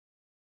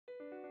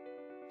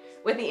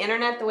With the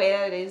internet the way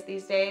that it is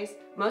these days,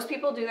 most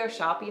people do their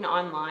shopping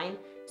online,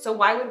 so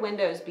why would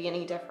Windows be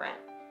any different?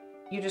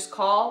 You just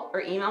call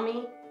or email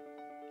me,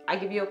 I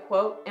give you a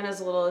quote in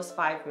as little as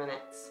 5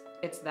 minutes.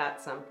 It's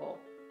that simple.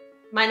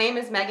 My name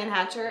is Megan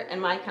Hatcher and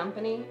my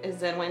company is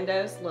Zen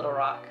Windows Little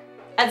Rock.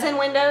 At Zen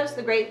Windows,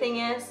 the great thing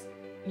is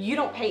you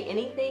don't pay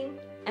anything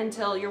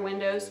until your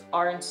windows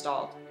are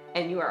installed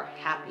and you are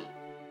happy.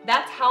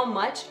 That's how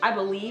much I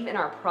believe in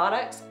our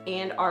products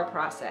and our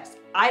process.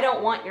 I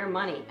don't want your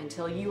money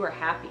until you are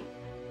happy.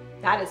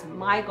 That is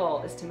my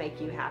goal, is to make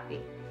you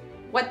happy.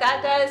 What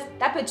that does,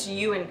 that puts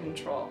you in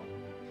control.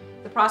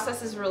 The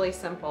process is really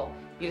simple.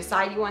 You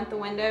decide you want the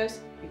windows,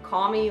 you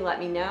call me, you let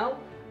me know.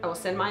 I will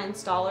send my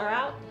installer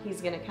out.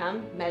 He's gonna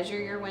come measure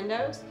your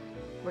windows.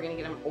 We're gonna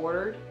get them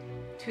ordered.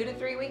 2 to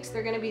 3 weeks,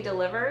 they're gonna be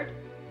delivered.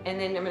 And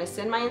then I'm gonna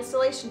send my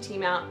installation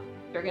team out.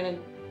 They're gonna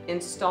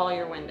install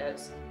your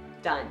windows.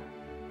 Done.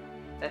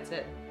 That's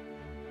it.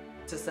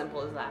 It's as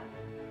simple as that.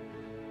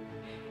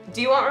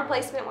 Do you want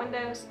replacement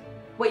windows?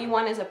 What you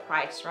want is a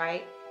price,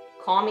 right?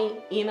 Call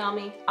me, email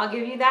me. I'll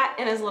give you that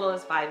in as little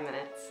as 5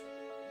 minutes.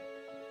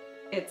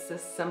 It's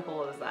as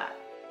simple as that.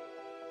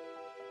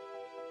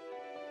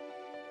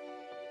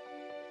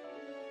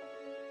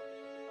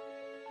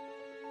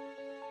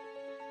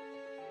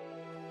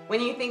 When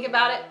you think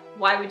about it,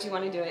 why would you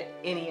want to do it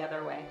any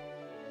other way?